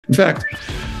In fact,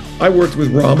 I worked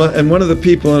with Rahma, and one of the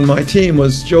people on my team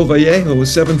was Joe Vallejo, a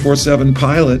 747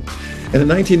 pilot. And in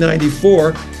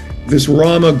 1994, this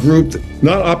Rahma group,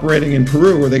 not operating in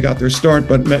Peru where they got their start,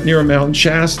 but near Mount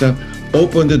Shasta,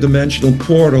 opened a dimensional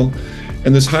portal.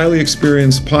 And this highly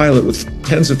experienced pilot with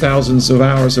tens of thousands of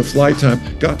hours of flight time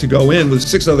got to go in with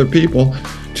 6 other people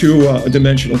to a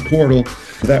dimensional portal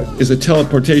that is a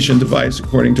teleportation device,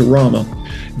 according to Rahma.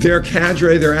 Their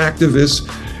cadre, their activists,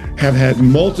 have had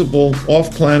multiple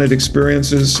off-planet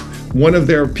experiences. One of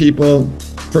their people,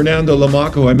 Fernando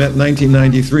Lamaco, I met in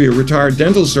 1993, a retired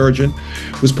dental surgeon,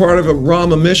 was part of a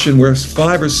Rahma mission where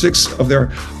 5 or 6 of their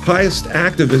highest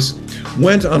activists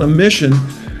went on a mission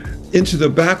into the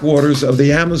backwaters of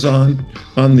the Amazon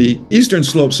on the eastern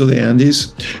slopes of the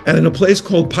Andes, and in a place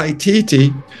called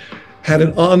Paititi, had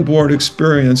an onboard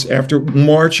experience after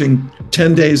marching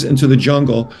 10 days into the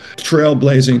jungle,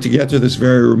 trailblazing to get to this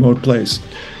very remote place.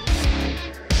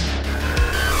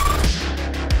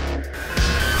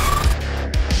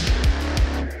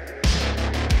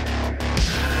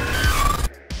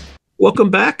 Welcome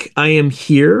back. I am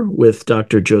here with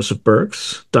Dr. Joseph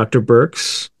Burkes. Dr.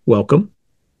 Burkes, welcome.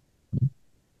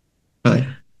 Hi.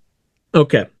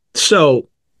 Okay. So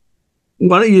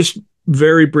why don't you just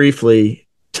very briefly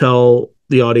tell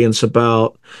the audience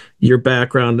about your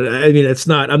background? I mean,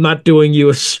 I'm not doing you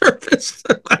a service.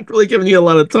 I'm not really giving you a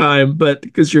lot of time, but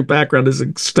because your background is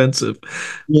extensive.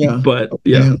 Yeah. But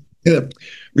yeah.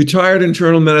 Retired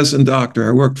internal medicine doctor.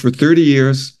 I worked for 30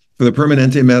 years for the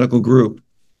Permanente Medical Group.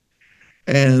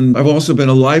 And I've also been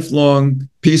a lifelong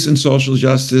peace and social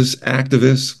justice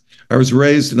activist. I was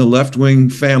raised in a left-wing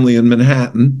family in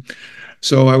Manhattan.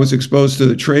 So I was exposed to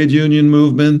the trade union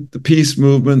movement, the peace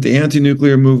movement, the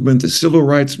anti-nuclear movement, the civil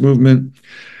rights movement.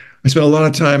 I spent a lot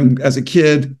of time as a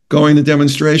kid going to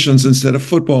demonstrations instead of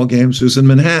football games. It was in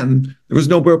Manhattan. There was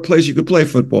no place you could play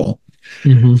football.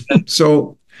 Mm-hmm.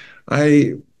 So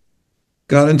I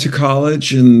got into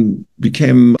college and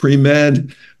became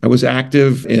pre-med. I was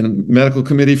active in Medical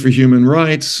Committee for Human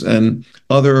Rights and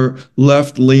other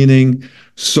left-leaning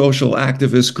social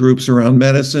activist groups around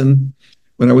medicine.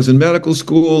 When I was in medical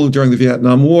school during the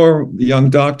Vietnam War, the young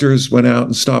doctors went out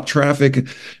and stopped traffic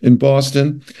in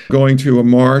Boston, going to a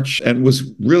march, and it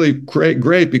was really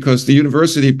great because the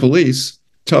university police,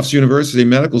 Tufts University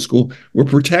Medical School, were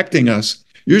protecting us.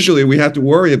 Usually we had to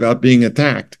worry about being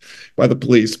attacked by the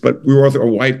police, but we wore our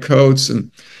white coats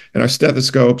and our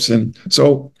stethoscopes. And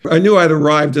so I knew I'd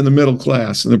arrived in the middle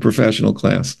class, in the professional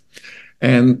class,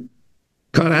 and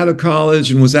got out of college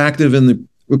and was active in the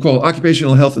we call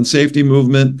occupational health and safety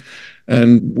movement.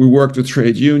 And we worked with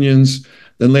trade unions.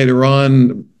 Then later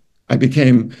on, I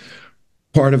became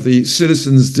part of the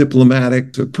citizens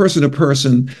diplomatic,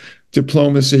 person-to-person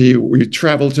diplomacy. We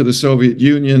traveled to the Soviet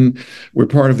Union. We're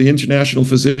part of the International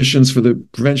Physicians for the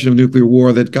Prevention of Nuclear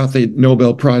War that got the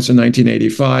Nobel Prize in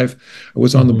 1985. I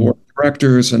was on the board of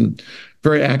directors and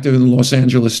very active in the Los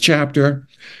Angeles chapter.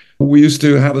 We used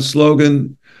to have a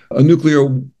slogan, a nuclear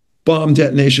bomb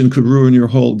detonation could ruin your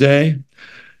whole day.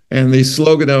 And the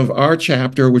slogan of our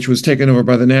chapter, which was taken over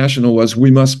by the National, was, we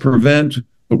must prevent,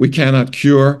 but we cannot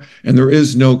cure, and there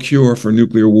is no cure for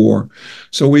nuclear war.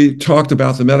 So we talked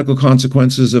about the medical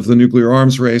consequences of the nuclear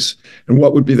arms race and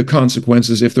what would be the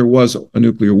consequences if there was a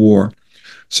nuclear war.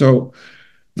 So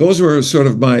those were sort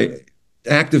of my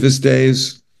activist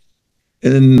days.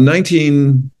 In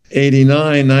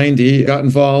 1989, 90, got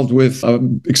involved with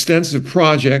an extensive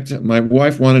project. My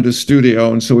wife wanted a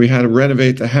studio, and so we had to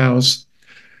renovate the house.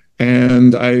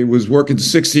 And I was working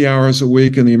 60 hours a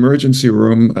week in the emergency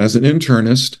room as an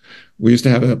internist. We used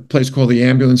to have a place called the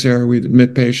ambulance area. We'd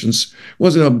admit patients. It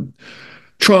wasn't a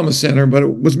trauma center, but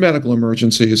it was medical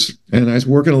emergencies. And I was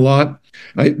working a lot.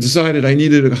 I decided I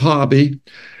needed a hobby.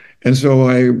 And so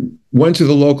I went to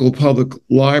the local public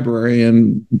library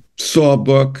and saw a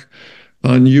book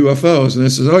on UFOs. And I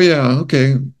said, oh, yeah,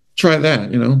 okay, try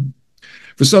that,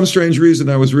 For some strange reason,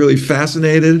 I was really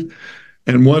fascinated.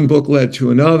 And one book led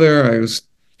to another.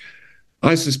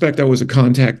 I suspect I was a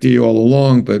contactee all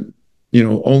along, but,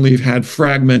 only had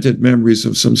fragmented memories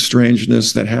of some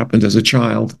strangeness that happened as a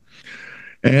child.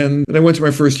 And I went to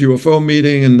my first UFO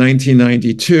meeting in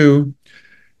 1992.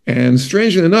 And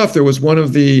strangely enough, there was one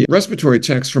of the respiratory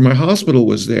techs from my hospital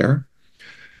was there.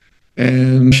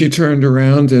 And she turned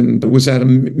around and was at a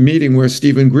meeting where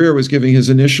Stephen Greer was giving his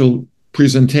initial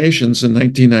presentations in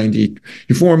 1990.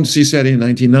 He formed CSETI in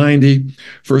 1990,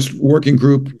 first working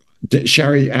group,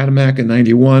 Shari Adamak in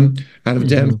 91 out of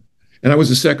Denver. And I was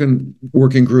the second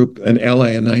working group in LA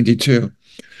in 92.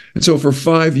 And so for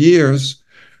 5 years,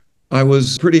 I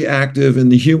was pretty active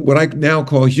in what I now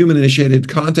call human-initiated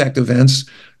contact events.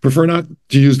 Prefer not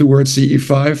to use the word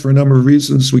CE5 for a number of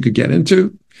reasons we could get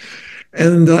into.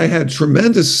 And I had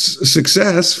tremendous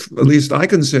success, at least I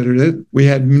considered it. We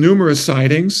had numerous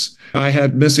sightings. I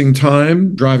had missing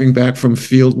time driving back from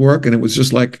field work, and it was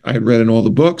just like I had read in all the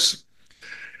books.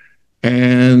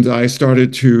 And I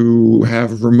started to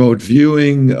have remote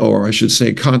viewing, or I should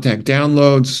say contact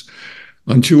downloads.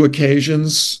 On 2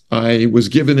 occasions, I was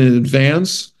given in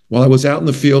advance while I was out in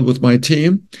the field with my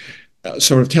team,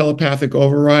 sort of telepathic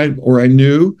override, or I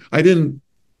knew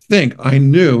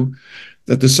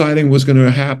that the sighting was going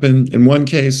to happen, in one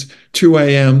case, 2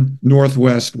 a.m.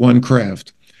 northwest, one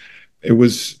craft. It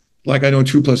was like, I know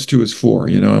 2 + 2 is 4,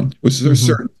 it was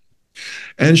certain.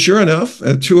 And sure enough,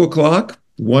 at 2 o'clock,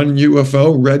 one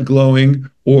UFO, red glowing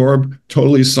orb,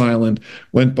 totally silent,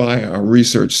 went by our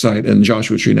research site in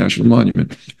Joshua Tree National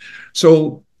Monument.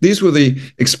 So these were the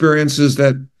experiences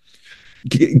that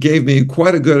gave me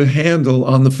quite a good handle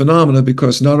on the phenomena,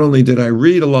 because not only did I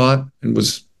read a lot, and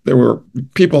there were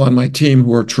people on my team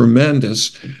who were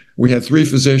tremendous. We had 3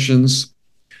 physicians.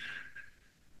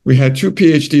 We had 2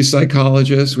 PhD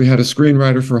psychologists. We had a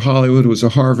screenwriter for Hollywood who was a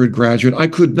Harvard graduate. I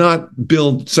could not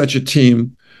build such a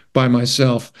team by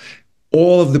myself.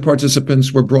 All of the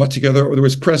participants were brought together. There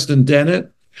was Preston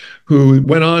Dennett, who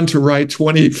went on to write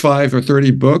 25 or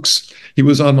 30 books. He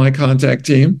was on my contact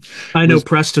team. I know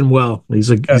Preston well. He's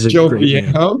a Joe great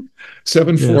Viejo, man.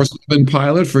 747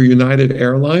 pilot for United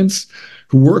Airlines,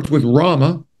 who worked with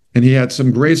Rahma, and he had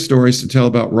some great stories to tell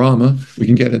about Rahma. We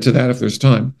can get into that if there's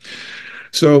time.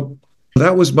 So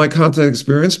that was my contact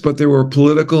experience, but there were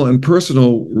political and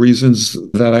personal reasons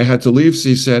that I had to leave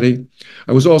CSETI.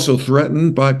 I was also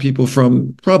threatened by people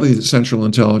from probably the Central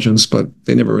Intelligence, but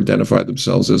they never identified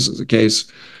themselves as the case.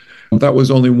 That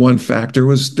was only one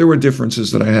factor. There were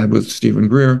differences that I had with Stephen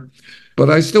Greer, but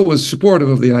I still was supportive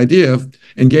of the idea of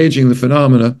engaging the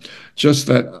phenomena, just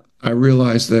that I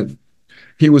realized that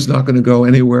he was not going to go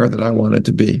anywhere that I wanted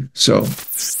to be. So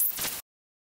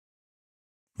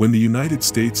when the United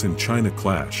States and China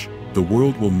clash, the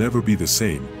world will never be the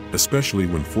same, especially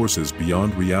when forces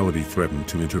beyond reality threaten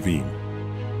to intervene.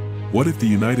 What if the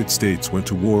United States went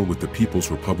to war with the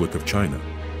People's Republic of China?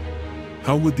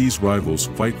 How would these rivals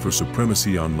fight for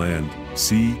supremacy on land,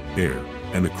 sea, air,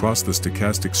 and across the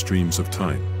stochastic streams of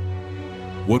time?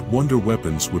 What wonder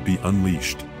weapons would be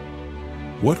unleashed?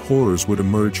 What horrors would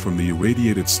emerge from the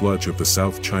irradiated sludge of the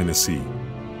South China Sea?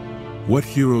 What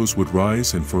heroes would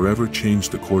rise and forever change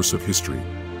the course of history?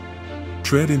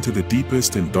 Tread into the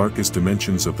deepest and darkest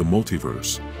dimensions of the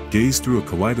multiverse, gaze through a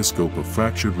kaleidoscope of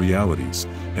fractured realities,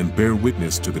 and bear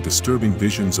witness to the disturbing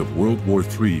visions of World War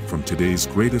III from today's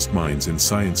greatest minds in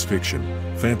science fiction,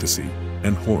 fantasy,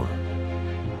 and horror.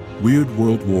 Weird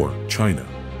World War, China.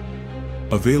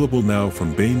 Available now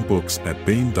from Baen Books at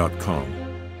baen.com.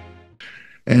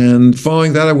 And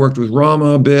following that, I worked with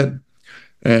Rahma a bit,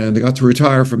 and I got to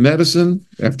retire from medicine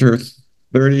after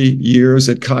 30 years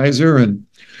at Kaiser and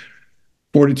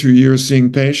 42 years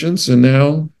seeing patients, and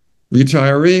now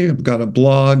retiree. I've got a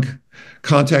blog,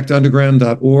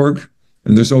 contactunderground.org,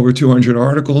 and there's over 200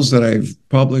 articles that I've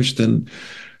published and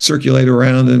circulate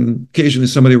around, and occasionally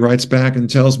somebody writes back and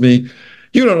tells me,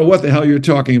 you don't know what the hell you're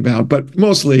talking about, but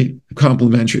mostly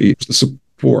complimentary,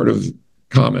 supportive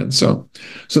comments. So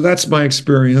that's my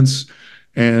experience.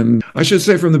 And I should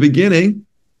say from the beginning,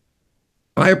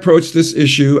 I approached this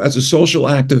issue as a social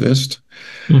activist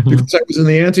because I was in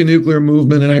the anti-nuclear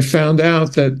movement, and I found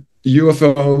out that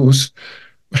UFOs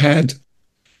had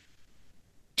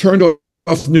turned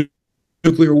off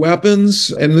nuclear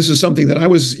weapons, and this is something that I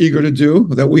was eager to do,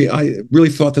 I really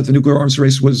thought that the nuclear arms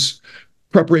race was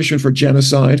preparation for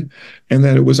genocide, and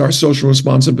that it was our social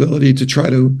responsibility to try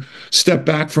to step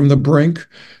back from the brink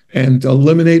and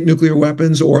eliminate nuclear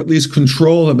weapons, or at least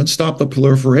control them and stop the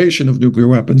proliferation of nuclear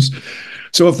weapons.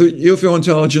 So if the UFO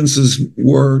intelligences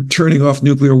were turning off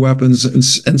nuclear weapons and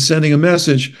sending a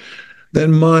message,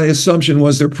 then my assumption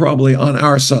was they're probably on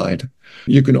our side.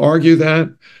 You can argue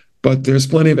that, but there's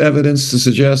plenty of evidence to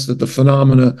suggest that the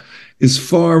phenomena is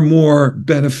far more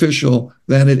beneficial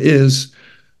than it is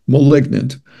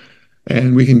malignant.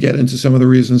 And we can get into some of the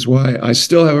reasons why. I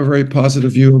still have a very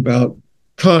positive view about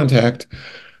contact,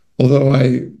 although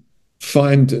I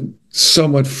find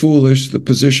somewhat foolish the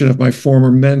position of my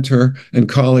former mentor and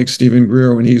colleague, Stephen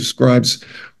Greer, when he ascribes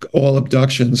all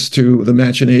abductions to the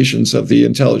machinations of the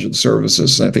intelligence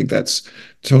services. I think that's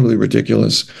totally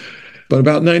ridiculous. But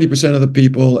about 90% of the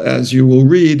people, as you will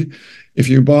read, if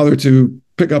you bother to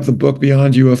pick up the book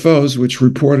Beyond UFOs, which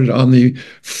reported on the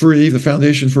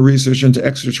Foundation for Research into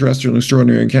Extraterrestrial and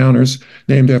Extraordinary Encounters,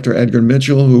 named after Edgar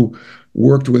Mitchell, who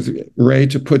worked with Ray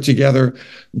to put together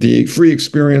the Free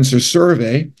Experiencer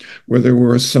Survey, where there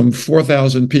were some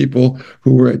 4,000 people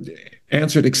who were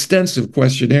answered extensive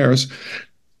questionnaires.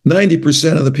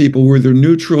 90% of the people were either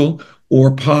neutral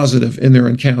or positive in their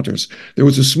encounters. There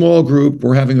was a small group who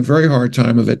were having a very hard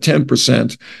time of it,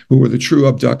 10%, who were the true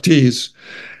abductees.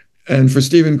 And for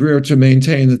Stephen Greer to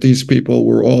maintain that these people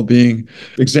were all being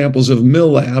examples of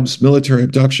military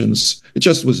abductions, it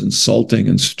just was insulting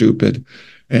and stupid.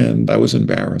 And I was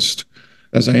embarrassed,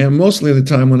 as I am mostly of the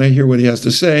time when I hear what he has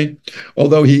to say,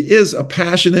 although he is a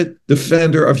passionate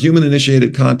defender of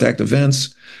human-initiated contact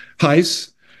events,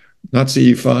 HICE, not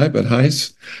CE5, but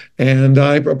HICE. And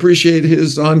I appreciate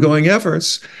his ongoing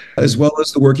efforts, as well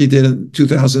as the work he did in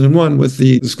 2001 with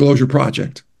the Disclosure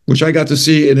Project, which I got to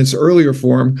see in its earlier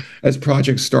form as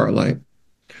Project Starlight.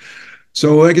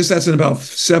 So I guess that's in about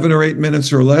 7 or 8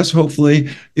 minutes or less. Hopefully,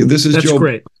 this is That's Joe.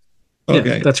 Great.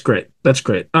 Okay. Yeah, that's great. That's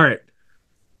great. All right.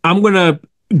 I'm going to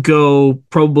go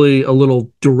probably a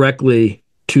little directly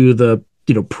to the,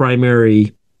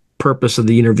 primary purpose of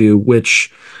the interview,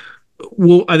 which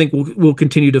I think we'll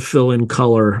continue to fill in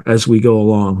color as we go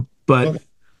along. But Okay.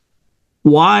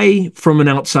 Why, from an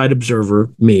outside observer,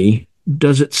 me,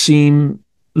 does it seem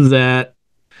that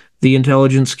the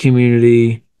intelligence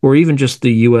community, or even just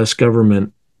the U.S.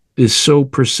 government, is so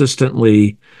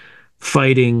persistently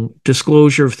fighting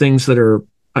disclosure of things that are,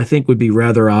 I think, would be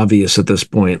rather obvious at this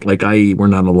point, like, i.e., we're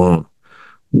not alone?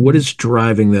 What is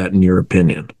driving that, in your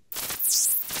opinion?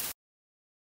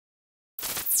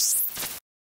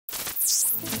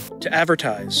 To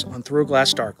advertise on Through a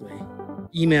Glass Darkly,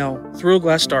 email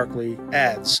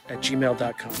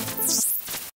throughaglassdarkly@gmail.com.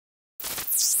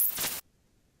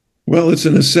 Well, it's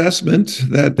an assessment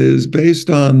that is based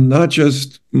on not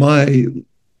just my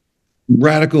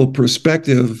radical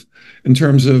perspective in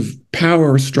terms of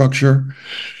power structure,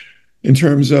 in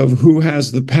terms of who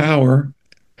has the power,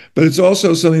 but it's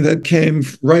also something that came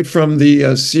right from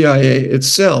the CIA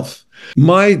itself.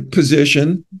 My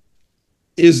position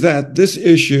is that this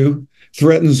issue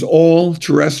threatens all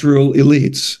terrestrial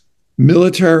elites,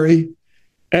 military,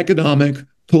 economic,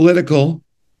 political,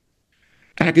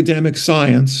 academic,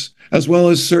 science, as well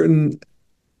as certain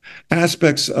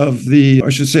aspects of the, I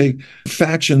should say,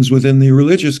 factions within the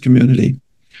religious community.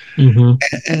 Mm-hmm.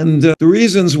 And the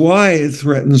reasons why it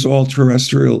threatens all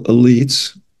terrestrial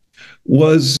elites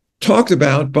was talked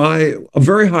about by a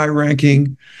very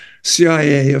high-ranking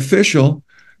CIA official,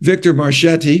 Victor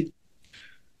Marchetti,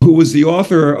 who was the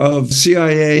author of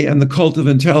CIA and the Cult of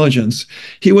Intelligence.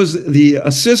 He was the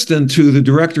assistant to the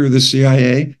director of the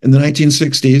CIA in the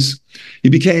 1960s. He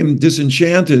became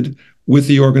disenchanted with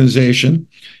the organization.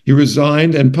 He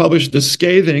resigned and published a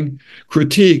scathing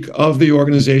critique of the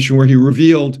organization where he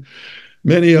revealed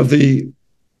many of the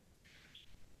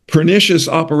pernicious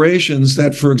operations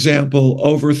that, for example,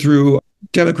 overthrew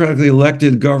democratically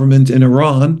elected government in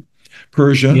Iran,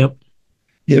 Persia. Yep.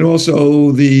 And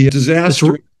also the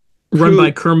disaster run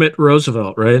by Kermit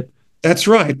Roosevelt, right? That's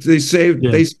right. They saved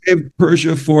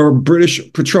Persia for British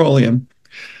petroleum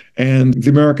and the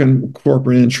American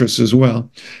corporate interests as well.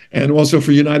 And also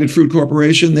for United Fruit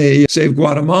Corporation, they saved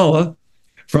Guatemala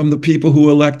from the people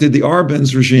who elected the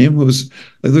Arbenz regime, who was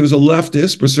a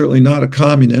leftist, but certainly not a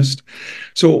communist.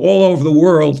 So all over the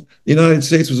world, the United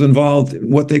States was involved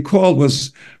in what they called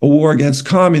was a war against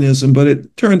communism, but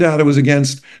it turned out it was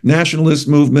against nationalist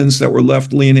movements that were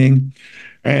left-leaning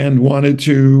and wanted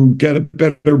to get a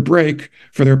better break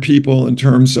for their people in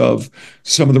terms of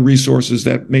some of the resources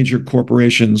that major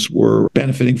corporations were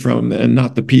benefiting from and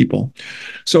not the people.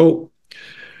 So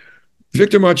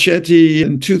Victor Marchetti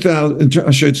in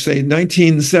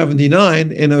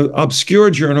 1979, in an obscure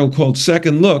journal called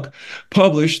Second Look,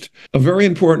 published a very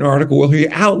important article where he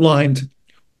outlined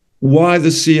why the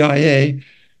CIA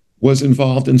was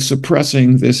involved in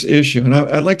suppressing this issue. And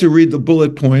I'd like to read the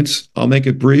bullet points. I'll make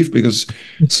it brief because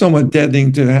it's somewhat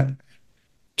deadening to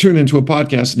tune into a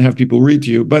podcast and have people read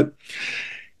to you. But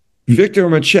Victor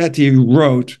Marchetti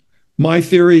wrote, "My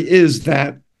theory is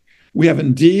that we have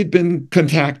indeed been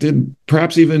contacted,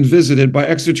 perhaps even visited by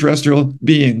extraterrestrial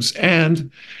beings, and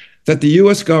that the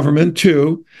U.S. government,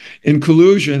 too, in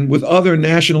collusion with other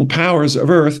national powers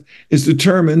of Earth, is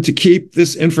determined to keep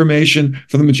this information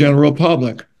from the general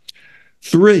public.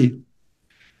 3,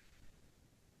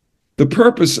 the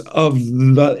purpose of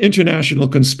the international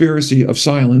conspiracy of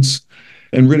silence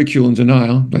and ridicule and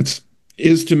denial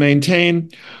is to maintain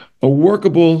a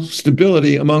workable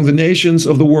stability among the nations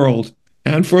of the world,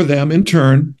 and for them, in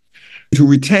turn, to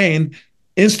retain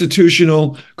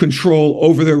institutional control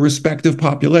over their respective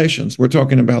populations. We're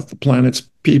talking about the planet's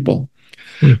people.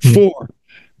 Mm-hmm. 4,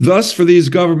 thus for these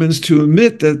governments to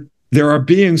admit that there are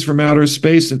beings from outer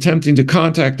space attempting to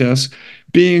contact us,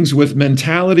 beings with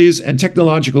mentalities and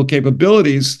technological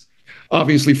capabilities,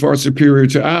 obviously far superior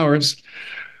to ours,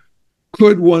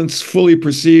 could, once fully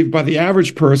perceived by the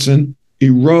average person,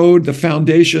 erode the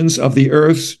foundations of the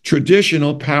Earth's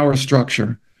traditional power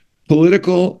structure.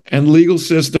 Political and legal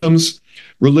systems,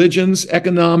 religions,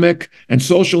 economic and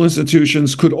social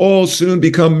institutions could all soon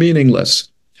become meaningless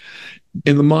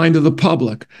in the mind of the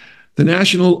public. The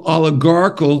national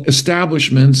oligarchical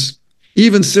establishments,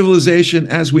 even civilization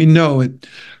as we know it,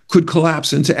 could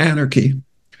collapse into anarchy.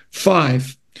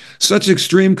 5, such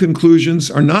extreme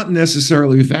conclusions are not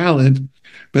necessarily valid,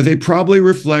 but they probably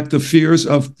reflect the fears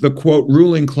of the, quote,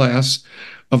 ruling class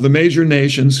of the major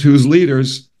nations whose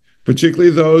leaders, particularly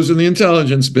those in the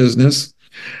intelligence business,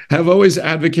 have always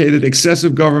advocated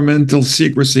excessive governmental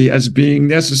secrecy as being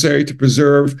necessary to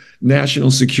preserve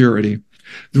national security.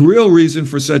 The real reason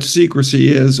for such secrecy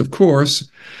is, of course,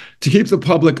 to keep the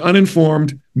public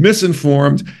uninformed,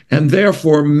 misinformed, and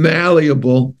therefore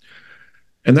malleable.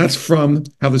 And that's from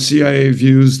How the CIA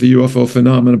Views the UFO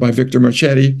Phenomena by Victor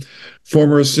Marchetti,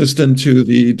 former assistant to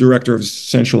the Director of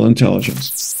Central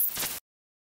Intelligence.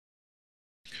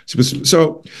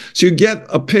 So you get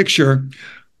a picture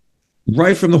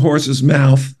right from the horse's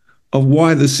mouth of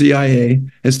why the CIA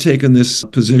has taken this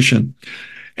position.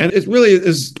 And it really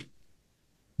is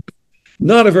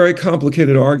not a very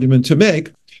complicated argument to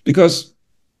make, because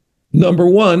number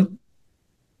one,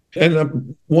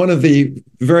 and one of the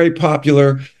very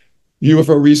popular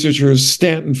UFO researchers,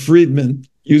 Stanton Friedman,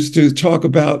 used to talk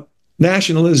about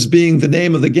nationalism being the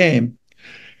name of the game.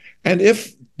 And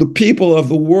if the people of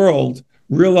the world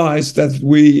realized that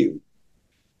we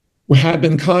had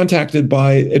been contacted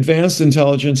by advanced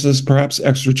intelligences, perhaps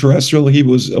extraterrestrial, he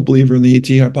was a believer in the ET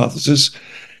hypothesis,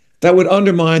 that would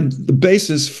undermine the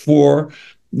basis for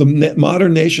the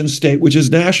modern nation state, which is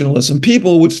nationalism.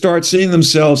 People would start seeing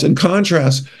themselves, in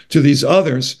contrast to these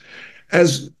others,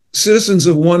 as citizens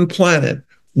of one planet,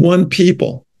 one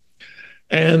people.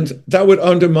 And that would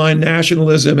undermine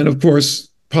nationalism. And of course,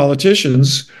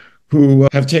 politicians who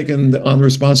have taken on the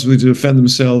responsibility to defend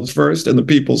themselves first and the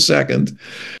people second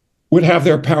would have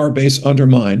their power base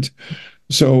undermined.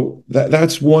 So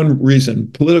that's one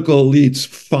reason. Political elites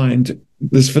find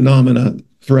this phenomena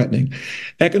threatening.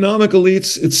 Economic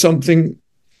elites, it's something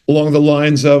along the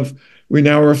lines of, we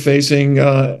now are facing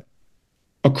a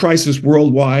crisis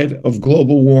worldwide of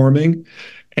global warming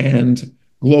and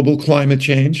global climate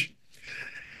change.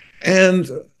 And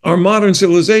our modern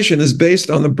civilization is based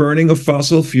on the burning of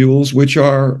fossil fuels, which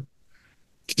are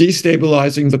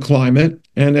destabilizing the climate.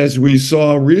 And as we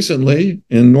saw recently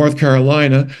in North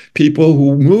Carolina, people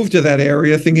who moved to that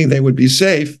area thinking they would be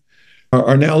safe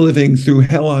are now living through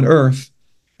hell on earth.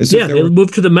 Yeah, they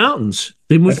moved to the mountains.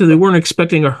 They weren't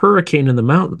expecting a hurricane in the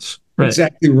mountains. Right.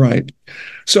 Exactly right.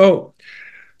 So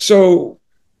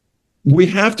we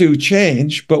have to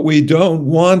change, but we don't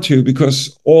want to,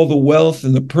 because all the wealth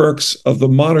and the perks of the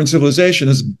modern civilization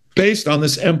is based on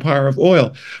this empire of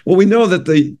oil. Well, we know that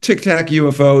the Tic Tac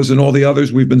UFOs and all the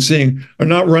others we've been seeing are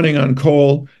not running on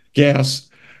coal, gas,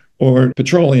 or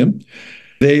petroleum.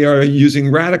 They are using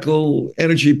radical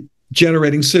energy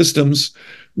generating systems,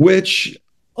 which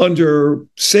under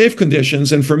safe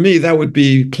conditions, and for me, that would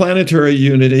be planetary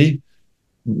unity,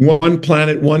 one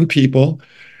planet, one people,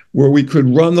 where we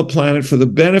could run the planet for the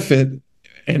benefit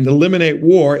and eliminate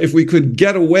war. If we could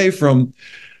get away from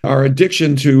our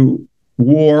addiction to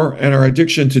war and our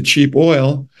addiction to cheap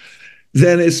oil,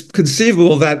 then it's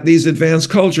conceivable that these advanced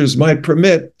cultures might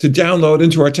permit to download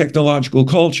into our technological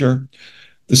culture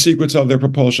the secrets of their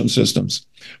propulsion systems.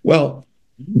 Well,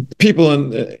 people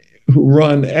who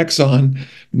run Exxon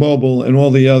Mobil and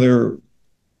all the other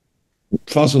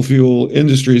fossil fuel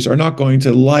industries are not going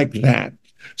to like that.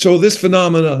 So this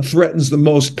phenomena threatens the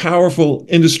most powerful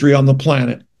industry on the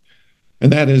planet,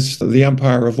 and that is the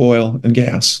empire of oil and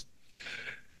gas.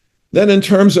 Then in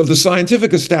terms of the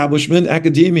scientific establishment,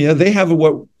 academia, they have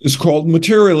what is called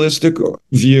materialistic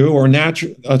view, or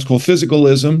it's called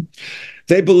physicalism.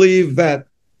 They believe that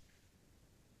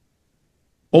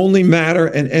only matter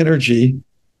and energy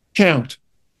count,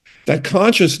 that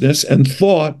consciousness and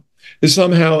thought is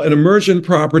somehow an emergent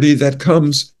property that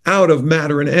comes out of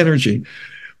matter and energy.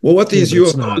 Well, what these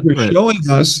UFOs are showing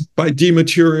us by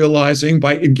dematerializing,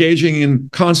 by engaging in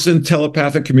constant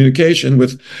telepathic communication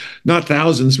with not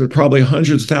thousands, but probably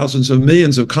hundreds, thousands of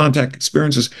millions of contact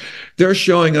experiences, they're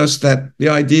showing us that the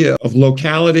idea of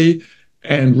locality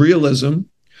and realism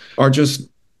are just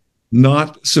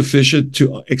not sufficient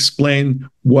to explain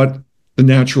what the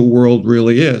natural world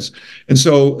really is. And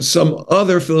so some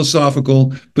other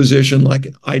philosophical position,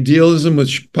 like idealism,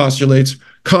 which postulates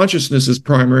consciousness as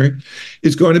primary,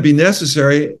 is going to be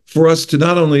necessary for us to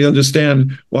not only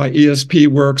understand why ESP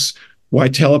works, why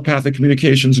telepathic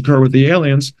communications occur with the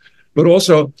aliens, but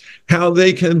also how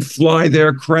they can fly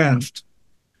their craft.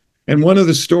 And one of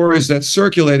the stories that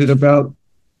circulated about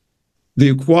the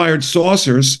acquired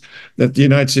saucers that the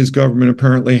United States government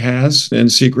apparently has in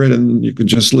secret, and you can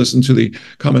just listen to the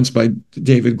comments by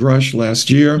David Grush last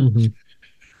year. Mm-hmm.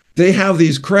 They have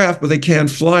these craft, but they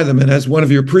can't fly them. And as one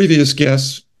of your previous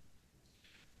guests,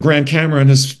 Grant Cameron,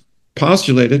 has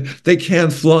postulated, they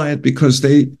can't fly it because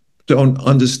they don't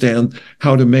understand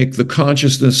how to make the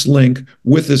consciousness link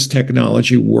with this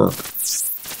technology work.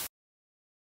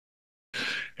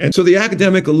 And so the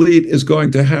academic elite is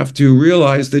going to have to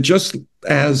realize that just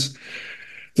as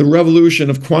the revolution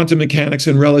of quantum mechanics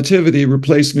and relativity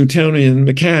replaced Newtonian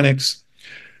mechanics,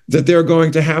 that they're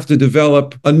going to have to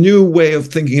develop a new way of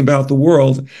thinking about the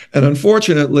world. And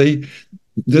unfortunately,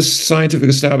 this scientific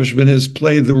establishment has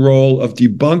played the role of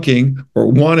debunking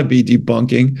or wannabe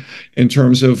debunking in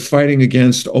terms of fighting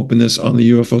against openness on the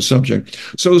UFO subject.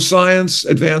 So science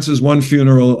advances one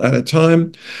funeral at a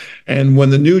time. And when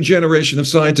the new generation of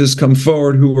scientists come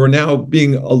forward who are now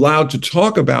being allowed to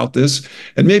talk about this,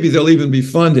 and maybe they'll even be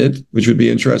funded, which would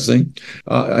be interesting.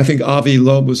 I think Avi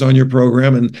Loeb was on your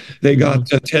program, and they got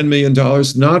 $10 million,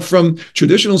 not from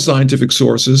traditional scientific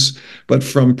sources, but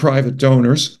from private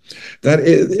donors. That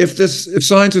if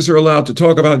scientists are allowed to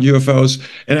talk about UFOs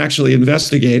and actually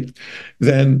investigate,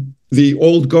 then the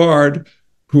old guard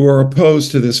who are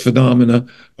opposed to this phenomena,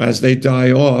 as they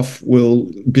die off, will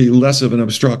be less of an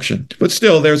obstruction. But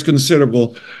still, there's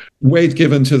considerable weight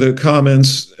given to the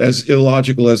comments, as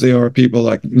illogical as they are, people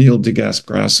like Neil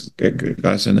deGrasse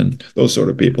Tyson and those sort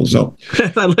of people. So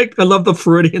I love the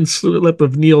Freudian slip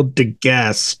of Neil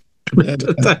deGrasse.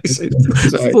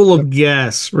 Full of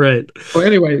gas, right? Well,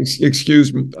 anyway,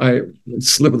 excuse me, I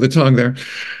slip of the tongue there.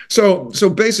 So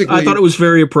basically, I thought it was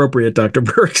very appropriate, Dr.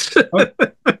 Burkes.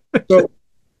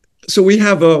 So we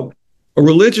have a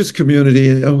religious community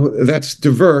that's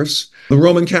diverse. The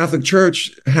Roman Catholic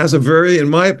Church has a very, in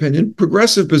my opinion,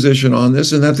 progressive position on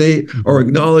this, in that they are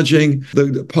acknowledging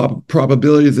the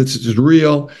probability that this is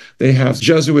real. They have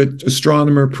Jesuit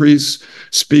astronomer priests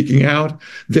speaking out.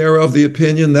 They're of the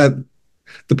opinion that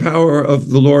the power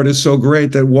of the Lord is so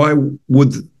great that why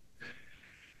would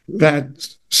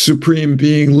that supreme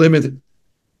being limit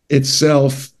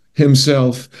himself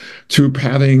to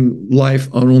having life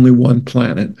on only one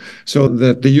planet, so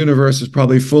that the universe is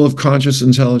probably full of conscious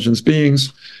intelligence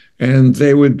beings, and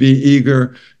they would be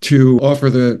eager to offer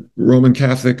the Roman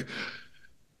Catholic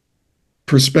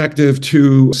perspective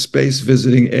to space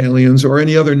visiting aliens or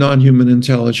any other non-human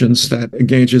intelligence that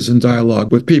engages in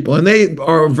dialogue with people. And they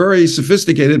are very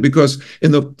sophisticated because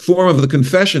in the form of the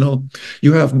confessional,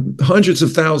 you have hundreds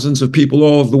of thousands of people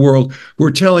all over the world who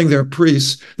are telling their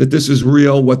priests that this is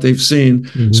real, what they've seen.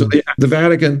 Mm-hmm. So the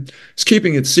Vatican is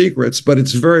keeping its secrets, but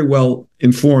it's very well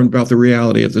informed about the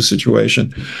reality of the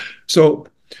situation. So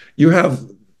you have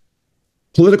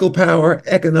political power,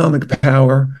 economic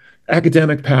power,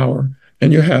 academic power,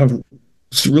 and you have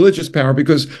religious power,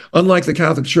 because unlike the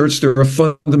Catholic Church, there are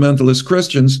fundamentalist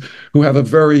Christians who have a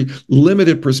very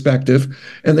limited perspective,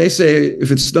 and they say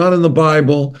if it's not in the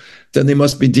Bible, then they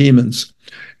must be demons.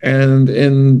 And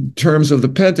in terms of the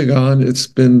Pentagon, it's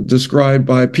been described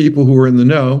by people who are in the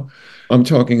know. I'm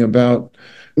talking about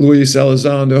Luis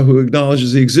Elizondo, who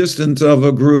acknowledges the existence of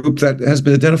a group that has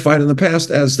been identified in the past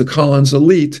as the Collins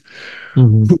elite,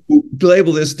 who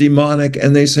label this demonic,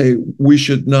 and they say we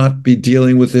should not be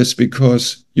dealing with this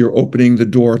because you're opening the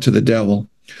door to the devil.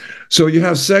 So you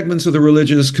have segments of the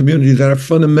religious community that are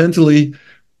fundamentally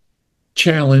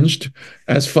challenged.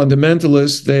 As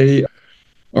fundamentalists, they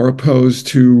are opposed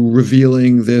to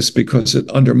revealing this because it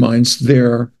undermines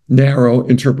their narrow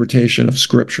interpretation of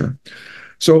Scripture.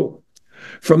 So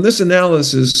from this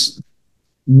analysis,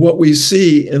 what we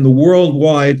see in the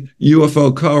worldwide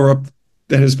UFO cover-up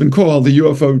that has been called the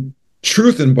UFO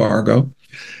truth embargo,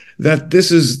 that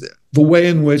this is the way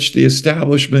in which the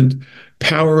establishment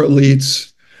power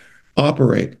elites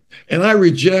operate. And I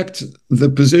reject the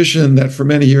position that for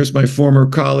many years my former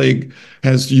colleague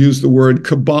has used the word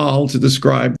cabal to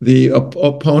describe the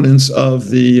opponents of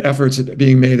the efforts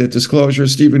being made at disclosure.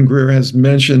 Stephen Greer has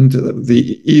mentioned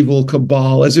the evil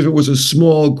cabal as if it was a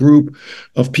small group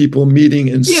of people meeting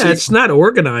in secret. Yeah, it's not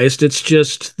organized. It's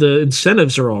just the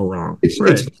incentives are all wrong.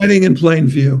 It's hiding in plain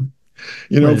view.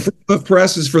 Freedom of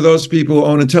press is for those people who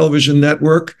own a television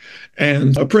network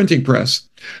and a printing press.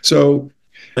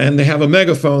 And they have a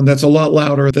megaphone that's a lot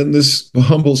louder than this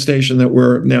humble station that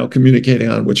we're now communicating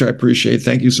on, which I appreciate.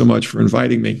 Thank you so much for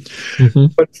inviting me.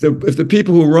 But if the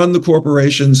people who run the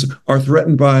corporations are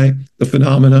threatened by the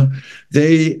phenomena,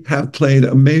 they have played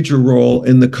a major role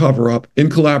in the cover-up, in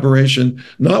collaboration,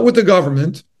 not with the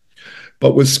government,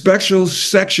 but with special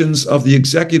sections of the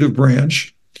executive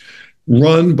branch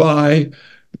run by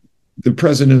the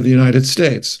President of the United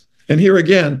States. And here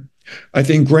again, I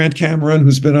think Grant Cameron,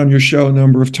 who's been on your show a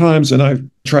number of times, and I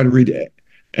try to read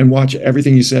and watch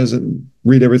everything he says and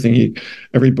read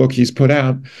every book he's put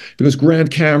out, because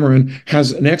Grant Cameron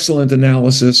has an excellent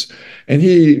analysis, and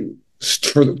he,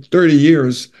 for 30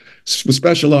 years, was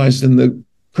specialized in the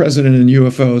president and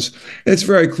UFOs. And it's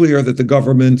very clear that the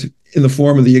government, in the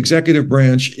form of the executive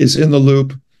branch, is in the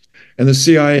loop, and the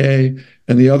CIA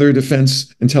and the other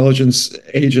defense intelligence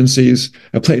agencies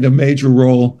have played a major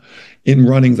role in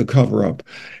running the cover-up.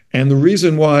 And the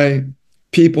reason why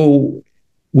people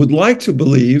would like to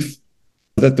believe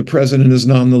that the president is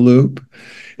not in the loop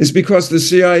is because the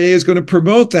CIA is going to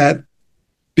promote that,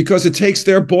 because it takes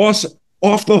their boss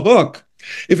off the hook.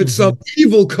 If it's some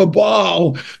evil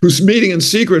cabal who's meeting in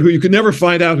secret, who you can never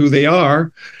find out who they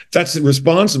are, that's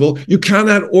responsible. You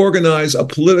cannot organize a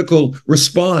political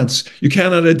response. You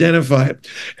cannot identify it.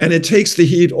 And it takes the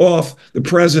heat off the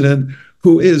president,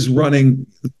 who is running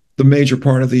the major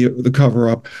part of the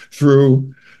cover-up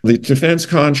through the defense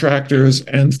contractors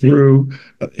and through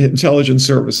intelligence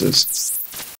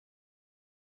services.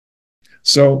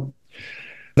 So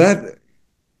that,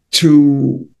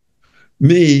 to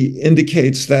me,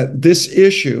 indicates that this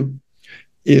issue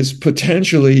is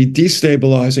potentially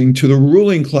destabilizing to the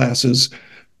ruling classes.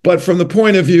 But from the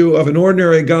point of view of an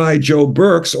ordinary guy, Joe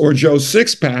Burkes or Joe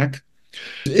Sixpack,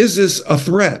 is this a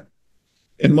threat?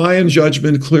 In my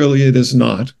judgment, clearly it is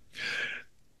not.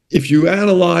 If you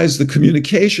analyze the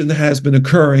communication that has been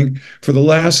occurring for the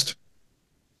last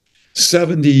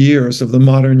 70 years of the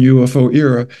modern UFO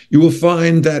era, you will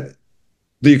find that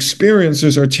the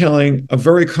experiencers are telling a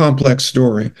very complex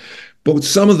story. But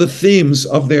some of the themes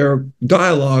of their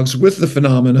dialogues with the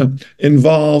phenomena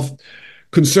involve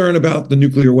concern about the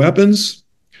nuclear weapons,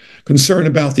 concern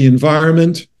about the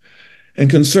environment, and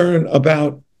concern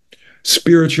about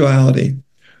spirituality.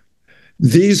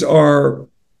 These are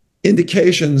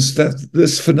indications that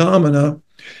this phenomena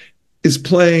is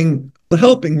playing a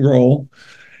helping role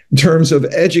in terms of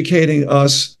educating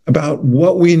us about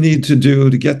what we need to do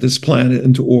to get this planet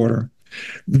into order.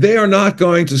 They are not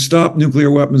going to stop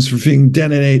nuclear weapons from being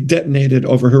detonated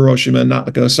over Hiroshima and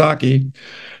Nagasaki,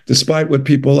 despite what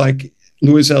people like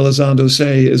Luis Elizondo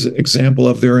say is an example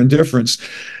of their indifference.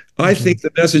 I think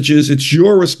the message is it's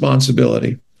your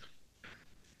responsibility.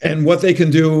 And what they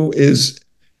can do is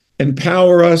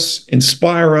empower us,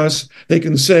 inspire us. They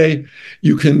can say,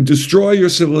 you can destroy your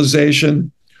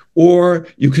civilization, or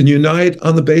you can unite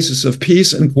on the basis of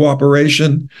peace and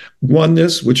cooperation,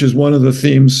 oneness, which is one of the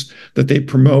themes that they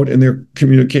promote in their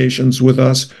communications with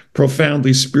us,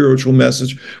 profoundly spiritual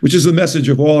message, which is the message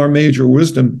of all our major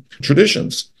wisdom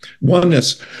traditions,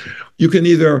 oneness. You can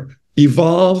either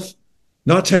evolve,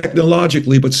 not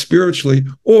technologically, but spiritually,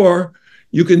 or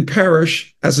you can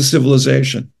perish as a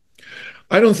civilization.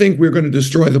 I don't think we're going to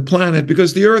destroy the planet,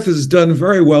 because the Earth has done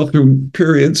very well through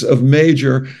periods of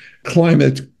major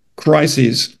climate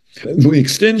crises. The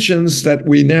extinctions that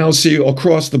we now see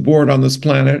across the board on this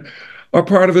planet are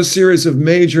part of a series of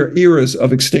major eras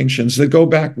of extinctions that go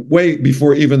back way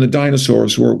before even the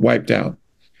dinosaurs were wiped out.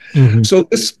 So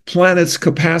this planet's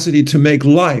capacity to make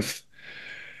life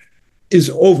is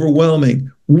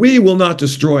overwhelming. We will not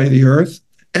destroy the Earth.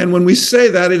 And when we say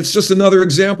that, it's just another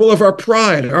example of our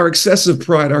pride, our excessive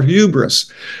pride, our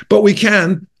hubris. But we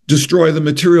can destroy the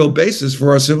material basis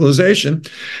for our civilization.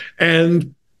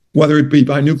 And whether it be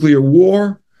by nuclear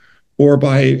war or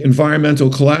by environmental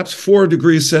collapse, 4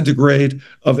 degrees centigrade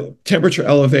of temperature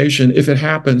elevation, if it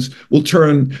happens, will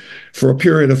turn for a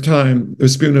period of time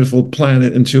this beautiful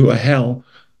planet into a hell,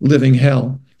 living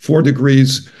hell. 4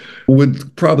 degrees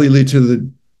would probably lead to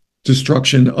the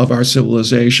destruction of our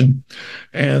civilization.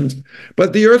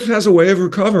 But the Earth has a way of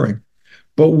recovering,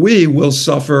 but we will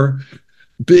suffer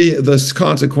the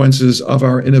consequences of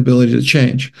our inability to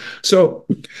change. So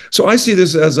I see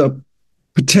this as a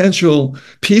potential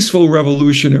peaceful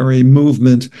revolutionary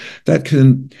movement that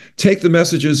can take the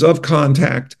messages of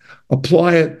contact,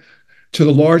 apply it to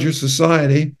the larger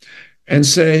society, and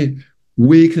say,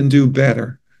 we can do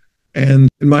better. And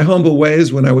in my humble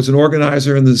ways, when I was an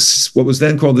organizer in this, what was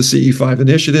then called the CE5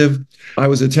 initiative, I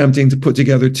was attempting to put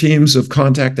together teams of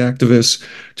contact activists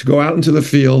to go out into the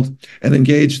field and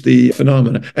engage the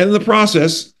phenomena. And in the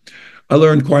process, I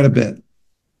learned quite a bit.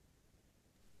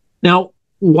 Now,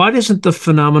 why doesn't the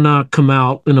phenomena come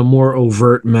out in a more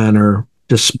overt manner,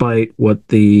 despite what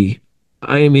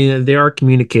I mean, they are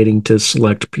communicating to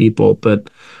select people, but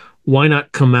why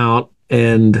not come out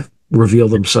and reveal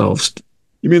themselves?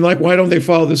 You mean like, why don't they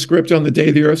follow the script on the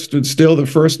day the Earth stood still, the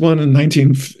first one in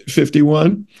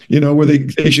 1951? Where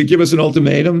they should give us an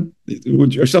ultimatum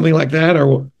or something like that,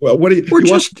 or what do you?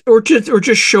 Or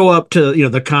just show up to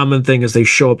the common thing is they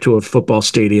show up to a football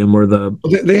stadium or the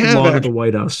lawn of the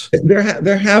White House. There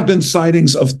have been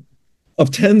sightings of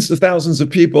tens of thousands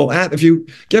of people if you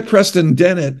get Preston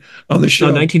Dennett on the show.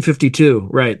 1952,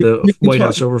 right? The White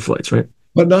House overflights, right?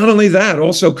 But not only that,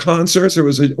 also concerts. There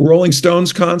was a Rolling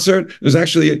Stones concert. There's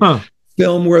actually a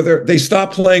film where they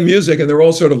stop playing music and they're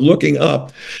all sort of looking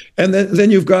up. And then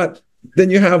you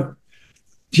have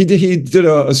he did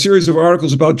a series of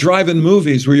articles about drive-in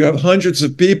movies where you have hundreds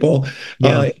of people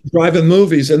drive-in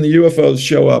movies and the UFOs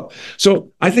show up. So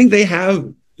I think they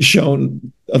have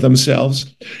shown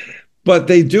themselves, but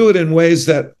they do it in ways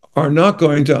that are not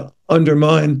going to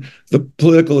undermine the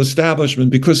political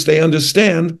establishment, because they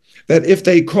understand that if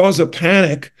they cause a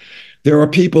panic, there are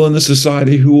people in the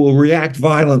society who will react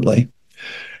violently.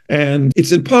 And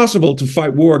it's impossible to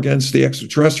fight war against the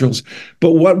extraterrestrials.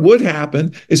 But what would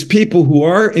happen is people who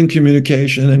are in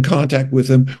communication and contact with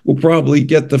them will probably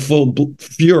get the full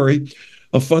fury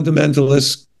of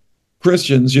fundamentalist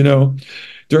Christians.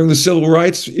 During the civil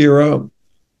rights era,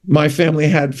 my family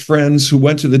had friends who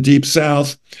went to the Deep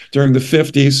South during the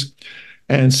 50s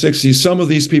and 60s. Some of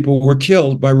these people were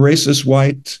killed by racist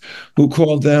whites who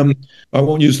called them, I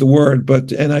won't use the word, but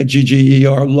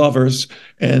Nigger lovers.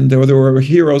 And there were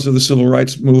heroes of the civil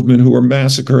rights movement who were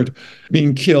massacred,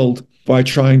 being killed by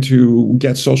trying to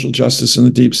get social justice in the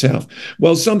Deep South.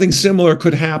 Well, something similar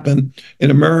could happen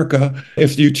in America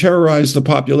if you terrorize the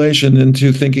population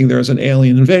into thinking there's an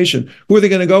alien invasion. Who are they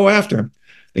going to go after?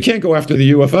 They can't go after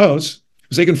the UFOs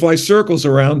because they can fly circles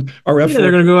around our F-4.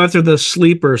 They're going to go after the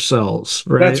sleeper cells,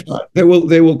 right? That's right.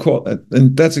 They will call it,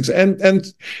 and that's and in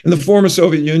the former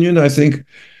Soviet Union, I think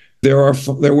there were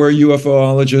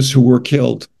UFOologists who were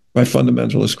killed by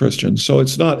fundamentalist Christians. So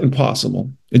it's not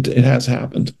impossible. It has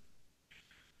happened.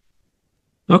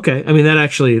 Okay, I mean that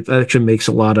actually makes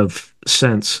a lot of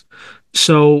sense.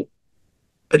 So,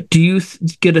 do you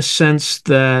get a sense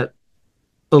that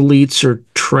elites are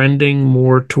trending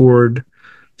more toward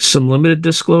some limited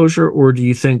disclosure, or do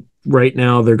you think right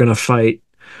now they're going to fight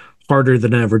harder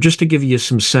than ever? Just to give you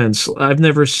some sense, I've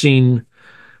never seen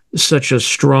such a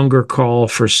stronger call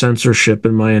for censorship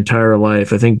in my entire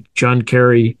life. I think John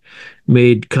Kerry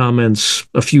made comments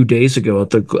a few days ago at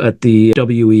the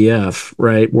WEF,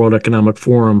 right, World Economic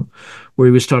Forum, where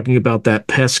he was talking about that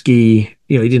pesky,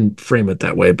 he didn't frame it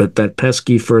that way, but that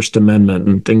pesky First Amendment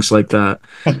and things like that.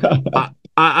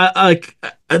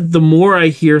 The more I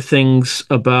hear things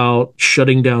about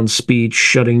shutting down speech,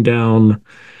 shutting down,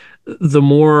 the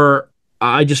more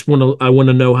I want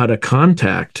to know how to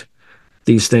contact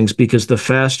these things, because the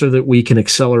faster that we can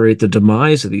accelerate the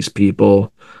demise of these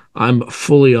people, I'm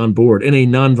fully on board in a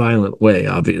nonviolent way,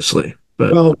 obviously.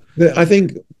 But well, I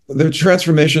think the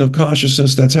transformation of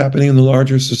consciousness that's happening in the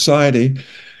larger society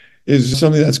is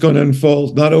something that's going to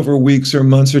unfold not over weeks or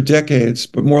months or decades,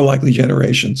 but more likely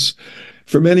generations.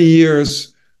 For many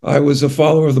years, I was a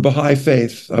follower of the Baha'i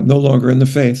faith. I'm no longer in the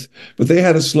faith, but they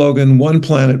had a slogan, "One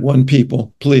planet, one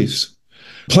people, please."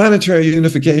 Planetary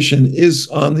unification is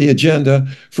on the agenda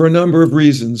for a number of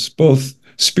reasons, both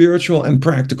spiritual and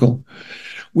practical.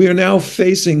 We are now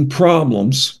facing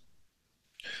problems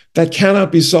that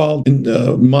cannot be solved in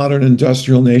a modern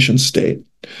industrial nation state.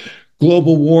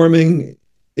 Global warming,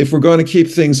 if we're going to keep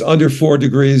things under 4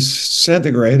 degrees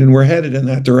centigrade, and we're headed in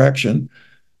that direction,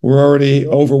 we're already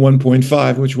over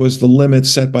 1.5, which was the limit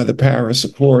set by the Paris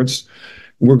Accords.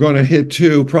 We're going to hit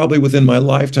 2 probably within my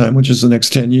lifetime, which is the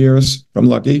next 10 years, if I'm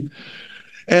lucky.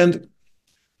 And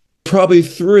probably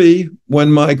 3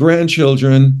 when my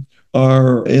grandchildren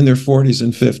are in their 40s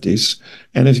and 50s.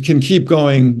 And it can keep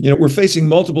going. We're facing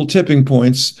multiple tipping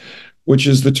points, which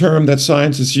is the term that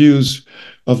scientists use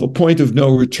of a point of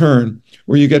no return,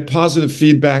 where you get positive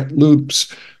feedback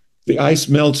loops. The ice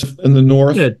melts in the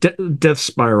north. Yeah, death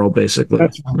spiral, basically.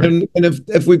 That's right. And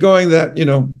if we're going that,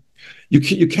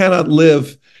 you cannot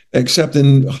live except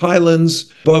in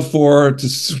highlands above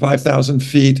 4,000 to 5,000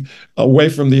 feet away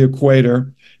from the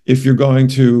equator if you're going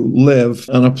to live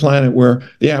on a planet where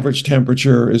the average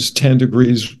temperature is 10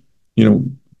 degrees,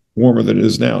 warmer than it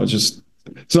is now. It's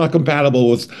not compatible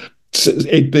with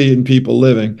 8 billion people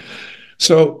living.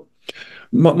 So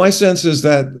my sense is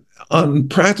that on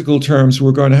practical terms,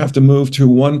 we're going to have to move to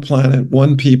one planet,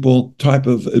 one people type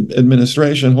of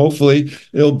administration. Hopefully,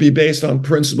 it'll be based on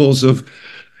principles of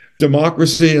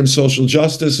democracy and social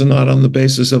justice and not on the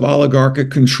basis of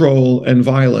oligarchic control and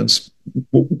violence.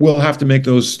 We'll have to make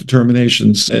those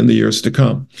determinations in the years to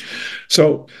come.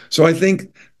 So I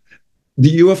think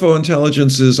the UFO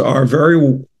intelligences are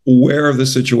very aware of the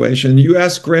situation. You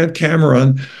ask Grant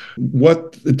Cameron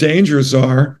what the dangers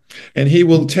are, and he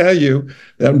will tell you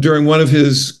that during one of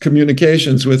his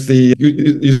communications with you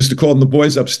used to call them the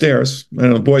boys upstairs, I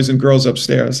don't know, boys and girls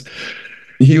upstairs,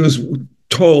 he was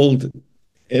told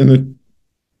in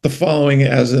the following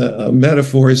as a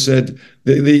metaphor. He said,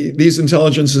 these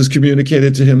intelligences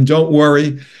communicated to him, "Don't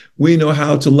worry, we know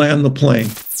how to land the plane."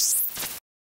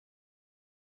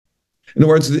 In other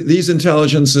words, these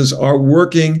intelligences are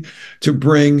working to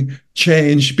bring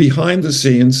change behind the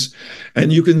scenes,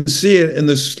 and you can see it in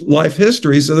the life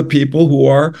histories of the people who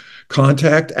are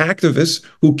contact activists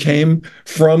who came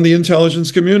from the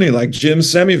intelligence community, like Jim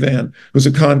Semivan, who's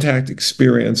a contact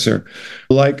experiencer,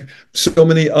 like so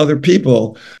many other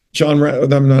people. John,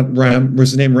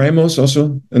 was the name Ramos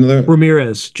also? Another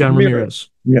John Ramirez.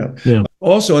 Yeah.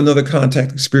 Also another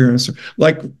contact experiencer,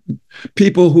 like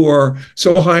people who are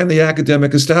so high in the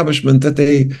academic establishment that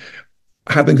they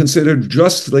have been considered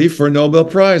justly for a Nobel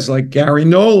Prize, like Gary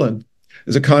Nolan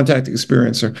is a contact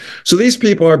experiencer. So these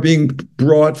people are being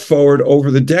brought forward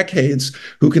over the decades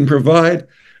who can provide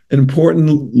an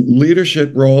important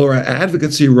leadership role or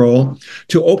advocacy role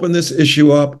to open this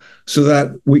issue up so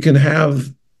that we can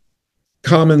have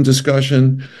common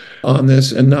discussion on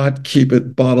this and not keep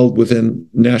it bottled within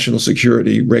national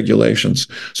security regulations.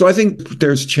 So I think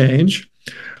there's change.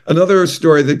 Another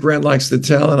story that Grant likes to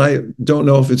tell, and I don't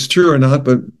know if it's true or not,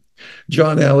 but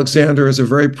John Alexander is a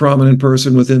very prominent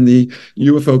person within the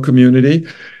UFO community.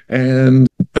 And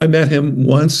I met him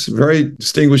once, very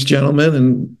distinguished gentleman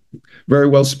and very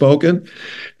well spoken.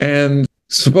 And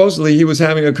supposedly he was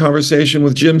having a conversation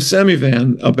with Jim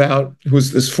Semivan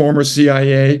who's this former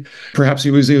CIA. Perhaps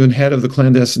he was even head of the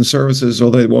clandestine services,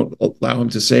 although they won't allow him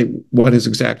to say what his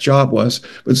exact job was,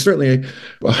 but certainly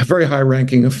a very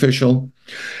high-ranking official.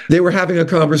 They were having a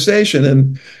conversation,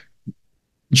 and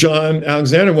John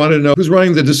Alexander wanted to know who's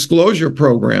running the disclosure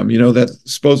program, that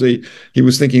supposedly he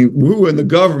was thinking, who in the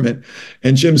government?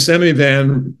 And Jim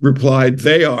Semivan replied,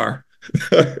 they are.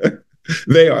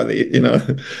 They are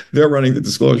they're running the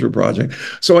disclosure project.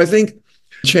 So I think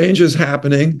change is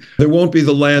happening. There won't be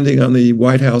the landing on the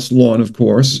White House lawn, of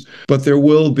course, but there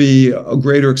will be a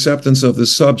greater acceptance of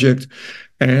this subject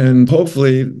and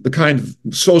hopefully the kind of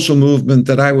social movement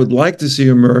that I would like to see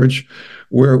emerge,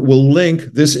 where it will link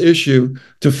this issue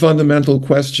to fundamental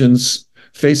questions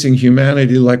facing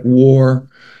humanity, like war,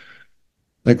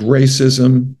 like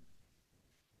racism,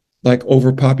 like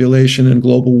overpopulation and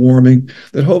global warming,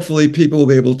 that hopefully people will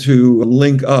be able to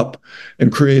link up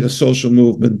and create a social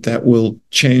movement that will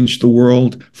change the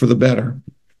world for the better.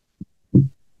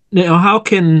 Now, how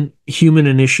can human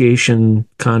initiation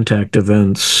contact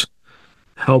events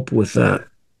help with that?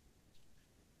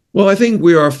 Well, I think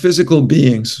we are physical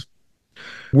beings.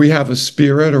 We have a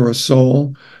spirit or a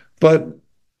soul, but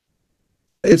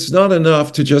it's not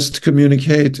enough to just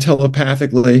communicate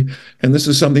telepathically. And this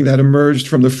is something that emerged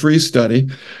from the Free study.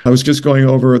 I was just going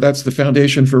over, that's the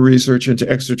Foundation for Research into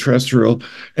Extraterrestrial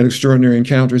and Extraordinary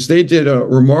Encounters. They did a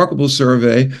remarkable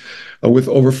survey with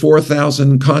over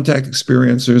 4,000 contact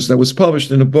experiencers that was published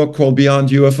in a book called Beyond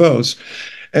UFOs.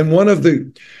 And one of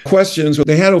the questions,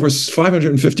 they had over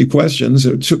 550 questions.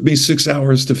 It took me 6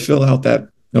 hours to fill out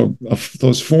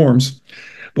those forms.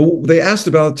 But they asked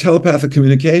about telepathic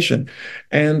communication,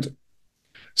 and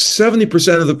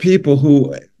 70% of the people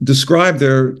who described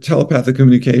their telepathic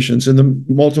communications in the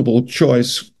multiple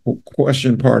choice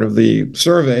question part of the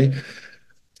survey,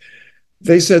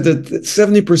 they said that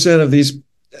 70% of these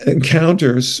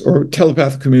encounters or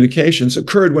telepathic communications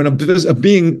occurred when a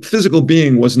physical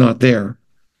being was not there.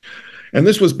 And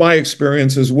this was my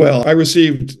experience as well.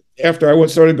 After I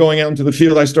started going out into the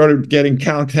field, I started getting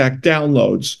contact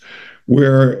downloads,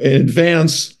 where in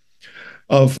advance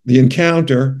of the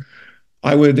encounter,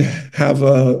 I would have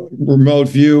a remote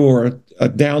view or a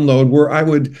download where I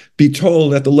would be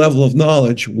told at the level of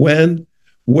knowledge when,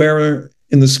 where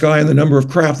in the sky, and the number of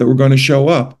craft that were going to show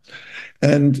up.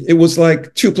 And it was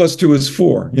like 2 + 2 is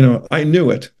 4. I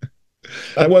knew it.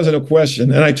 That wasn't a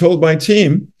question. And I told my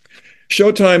team,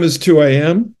 showtime is 2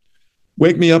 a.m.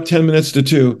 wake me up 10 minutes to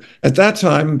 2. At that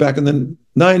time, back in the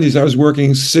 90s, I was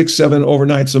working 6, 7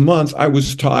 overnights a month. I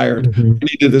was tired. Mm-hmm. I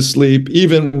needed to sleep,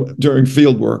 even during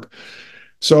field work.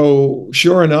 So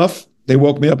sure enough, they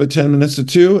woke me up at 10 minutes to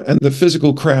 2, and the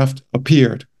physical craft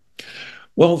appeared.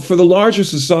 Well, for the larger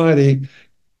society,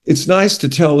 it's nice to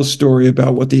tell a story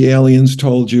about what the aliens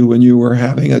told you when you were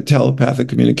having a telepathic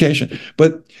communication.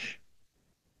 But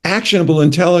actionable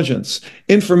intelligence,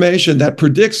 information that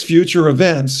predicts future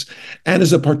events and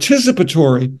is a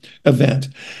participatory event,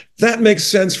 that makes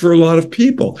sense for a lot of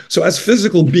people. So as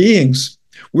physical beings,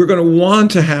 we're going to want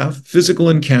to have physical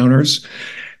encounters.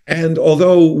 And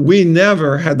although we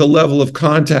never had the level of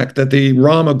contact that the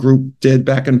Rahma group did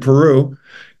back in Peru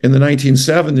in the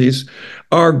 1970s,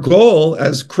 our goal,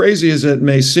 as crazy as it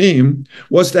may seem,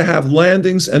 was to have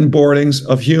landings and boardings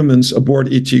of humans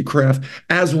aboard ET craft,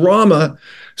 as Rahma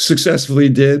successfully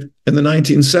did in the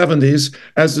 1970s,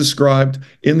 as described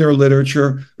in their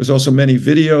literature. There's also many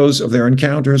videos of their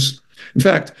encounters. In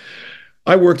fact,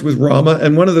 I worked with Rahma,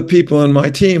 and one of the people on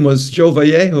my team was Joe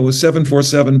Vallejo, a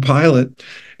 747 pilot.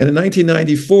 And in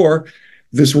 1994,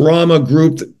 this Rahma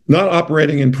group, not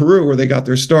operating in Peru where they got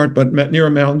their start, but near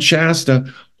Mount Shasta,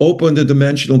 opened a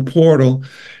dimensional portal.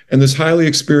 And this highly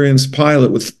experienced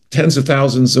pilot with tens of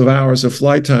thousands of hours of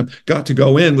flight time got to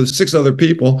go in with 6 other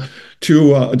people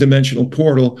to a dimensional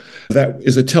portal that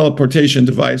is a teleportation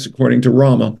device, according to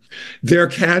Rahma. Their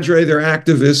cadre, their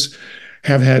activists,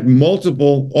 have had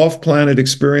multiple off-planet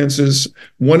experiences.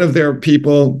 One of their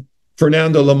people,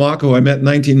 Fernando Lamaco, I met in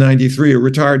 1993, a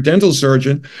retired dental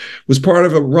surgeon, was part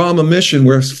of a Rahma mission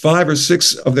where 5 or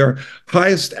 6 of their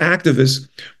highest activists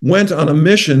went on a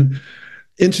mission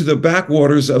into the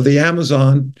backwaters of the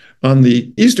Amazon on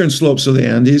the eastern slopes of the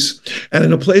Andes, and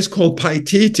in a place called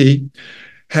Paititi,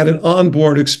 had an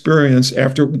onboard experience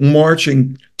after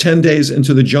marching 10 days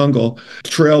into the jungle,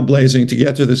 trailblazing to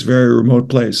get to this very remote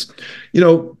place. You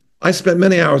know, I spent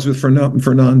many hours with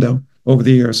Fernando over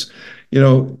the years. You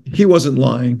know, he wasn't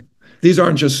lying. These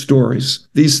aren't just stories.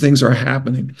 These things are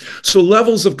happening. So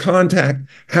levels of contact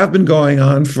have been going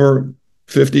on for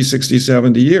 50, 60,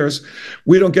 70 years.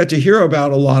 We don't get to hear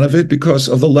about a lot of it because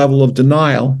of the level of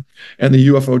denial and the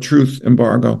UFO truth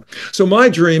embargo. So my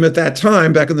dream at that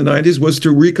time, back in the 90s, was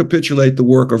to recapitulate the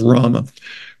work of Rahma.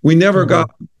 We never got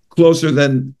closer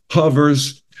than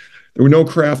hovers. There were no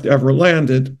craft ever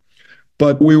landed,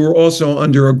 but we were also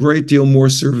under a great deal more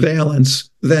surveillance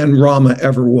than Rahma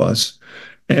ever was.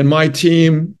 And my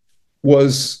team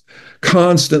was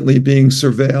constantly being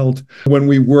surveilled when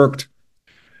we worked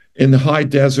in the high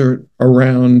desert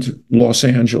around Los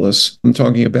Angeles. I'm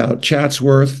talking about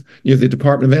Chatsworth, near the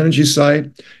Department of Energy site,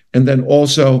 and then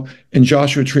also in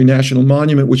Joshua Tree National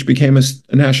Monument, which became a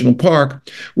national park.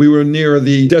 We were near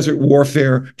the Desert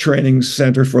Warfare Training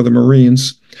Center for the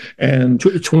Marines. And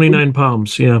 29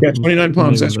 Palms, yeah. Yeah, 29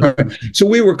 Palms, that's right. So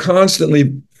we were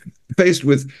constantly faced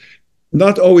with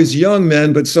not always young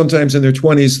men, but sometimes in their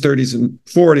 20s, 30s, and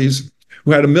 40s,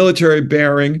 who had a military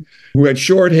bearing, who had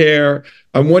short hair.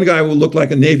 One guy who looked like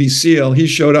a Navy SEAL. He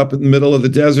showed up in the middle of the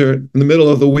desert, in the middle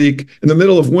of the week, in the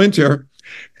middle of winter,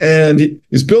 and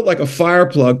he's built like a fire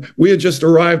plug. We had just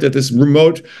arrived at this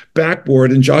remote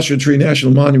backboard in Joshua Tree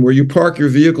National Monument where you park your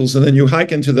vehicles and then you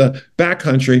hike into the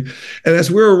backcountry. And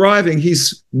as we're arriving,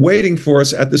 he's waiting for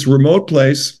us at this remote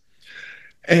place.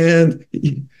 And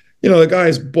you know, the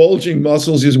guy's bulging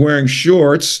muscles. He's wearing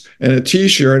shorts and a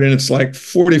T-shirt, and it's like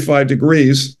 45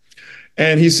 degrees.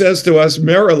 And he says to us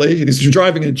merrily, he's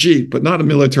driving a Jeep, but not a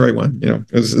military one, you know,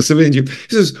 it's a civilian Jeep.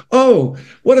 He says, "Oh,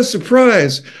 what a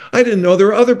surprise. I didn't know there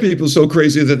were other people so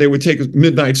crazy that they would take a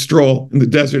midnight stroll in the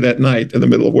desert at night in the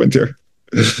middle of winter."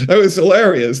 That was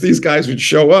hilarious. These guys would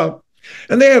show up,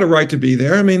 and they had a right to be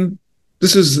there. I mean,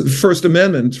 this is the First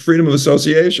Amendment, freedom of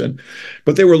association.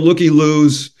 But they were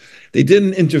looky-loos. They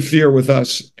didn't interfere with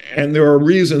us, and there are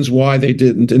reasons why they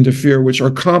didn't interfere, which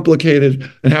are complicated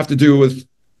and have to do with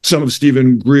some of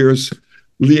Stephen Greer's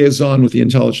liaison with the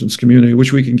intelligence community,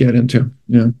 which we can get into.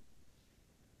 Yeah.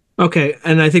 Okay,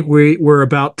 and I think we're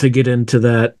about to get into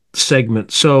that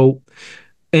segment. So,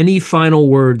 any final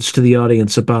words to the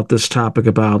audience about this topic,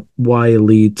 about why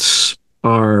elites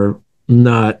are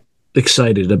not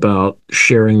excited about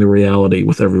sharing the reality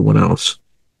with everyone else?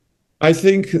 I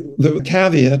think the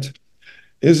caveat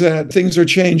is that things are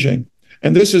changing.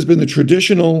 And this has been the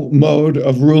traditional mode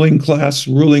of ruling class,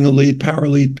 ruling elite, power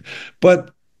elite.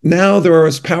 But now there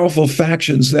are powerful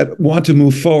factions that want to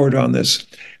move forward on this.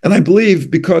 And I believe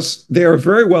because they are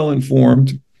very well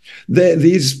informed,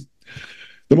 the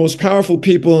most powerful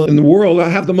people in the world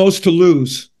have the most to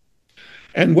lose.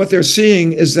 And what they're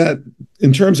seeing is that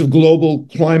in terms of global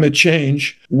climate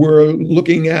change, we're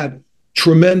looking at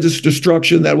tremendous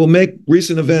destruction that will make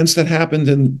recent events that happened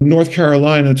in North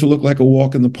Carolina to look like a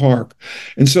walk in the park.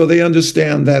 And so they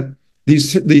understand that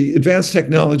the advanced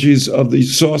technologies of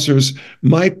these saucers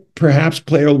might perhaps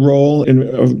play a role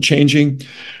in changing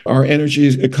our energy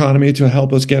economy to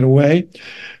help us get away.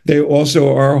 They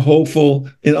also are hopeful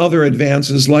in other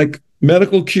advances like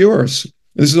medical cures.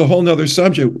 This is a whole nother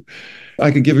subject.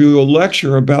 I could give you a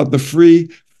lecture about the free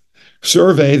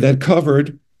survey that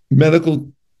covered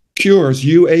medical cures,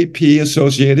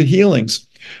 UAP-associated healings.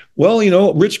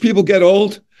 Well, rich people get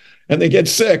old and they get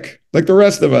sick like the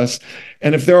rest of us.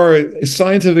 And if there are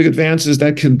scientific advances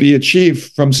that can be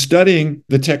achieved from studying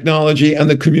the technology and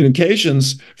the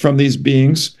communications from these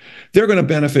beings, they're going to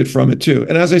benefit from it too.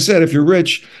 And as I said, if you're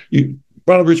rich, a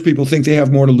lot of rich people think they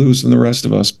have more to lose than the rest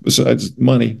of us besides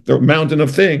money. They're a mountain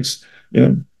of things,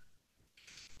 All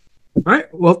right.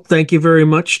 Well, thank you very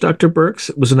much, Dr. Burkes.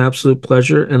 It was an absolute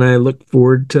pleasure, and I look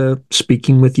forward to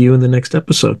speaking with you in the next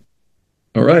episode.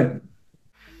 All right.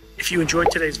 If you enjoyed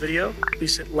today's video,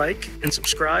 please hit like and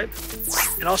subscribe,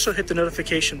 and also hit the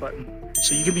notification button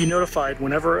so you can be notified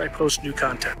whenever I post new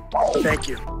content. Thank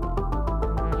you.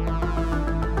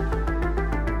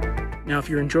 Now, if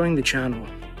you're enjoying the channel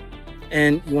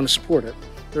and you want to support it,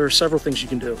 there are several things you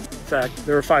can do. In fact,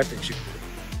 there are 5 things you can do.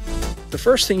 The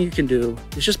first thing you can do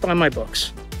is just buy my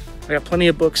books. I got plenty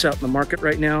of books out in the market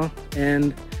right now,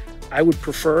 and I would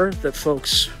prefer that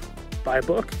folks buy a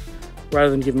book rather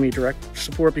than giving me direct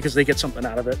support because they get something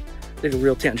out of it. They get a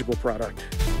real tangible product.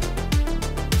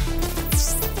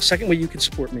 The second way you can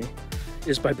support me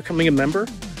is by becoming a member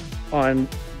on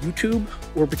YouTube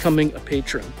or becoming a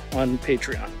patron on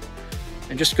Patreon.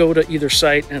 And just go to either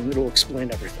site and it'll explain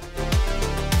everything.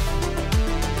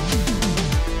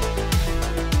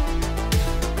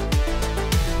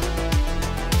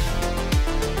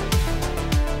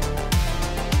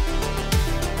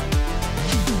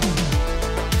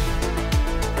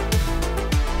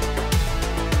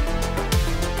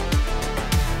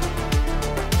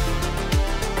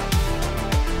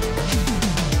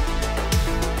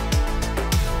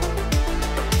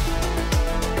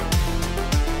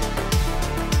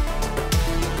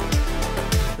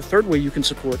 The third way you can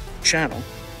support the channel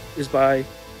is by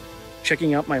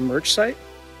checking out my merch site,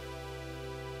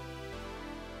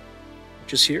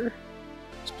 which is here.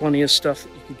 There's plenty of stuff that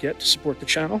you can get to support the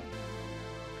channel.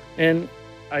 And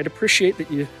I'd appreciate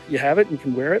that you have it and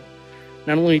can wear it.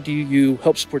 Not only do you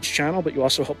help support the channel, but you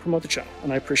also help promote the channel,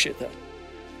 and I appreciate that.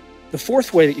 The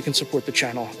fourth way that you can support the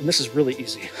channel, and this is really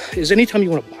easy, is anytime you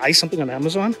want to buy something on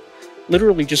Amazon,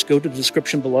 literally just go to the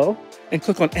description below and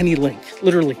click on any link,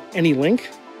 literally any link.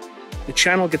 The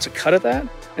channel gets a cut of that,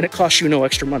 and it costs you no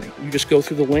extra money. You just go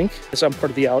through the link, as I'm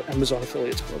part of the Amazon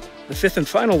Affiliates Club. The fifth and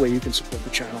final way you can support the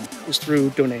channel is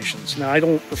through donations. Now, I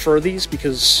don't prefer these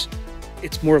because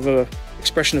it's more of an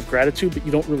expression of gratitude, but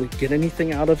you don't really get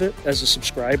anything out of it as a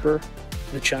subscriber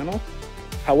to the channel.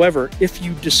 However, if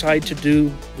you decide to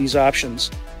do these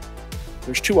options,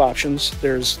 there's 2 options.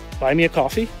 There's Buy Me a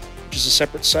Coffee, which is a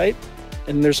separate site,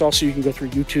 and there's also, you can go through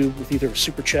YouTube with either a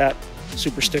super chat,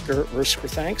 super sticker, or a super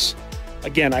thanks.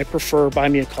 Again, I prefer Buy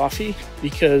Me a Coffee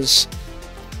because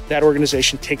that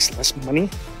organization takes less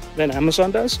money than Amazon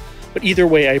does. But either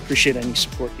way, I appreciate any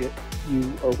support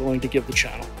you are willing to give the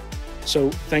channel.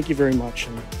 So thank you very much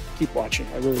and keep watching.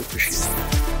 I really appreciate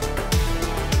it.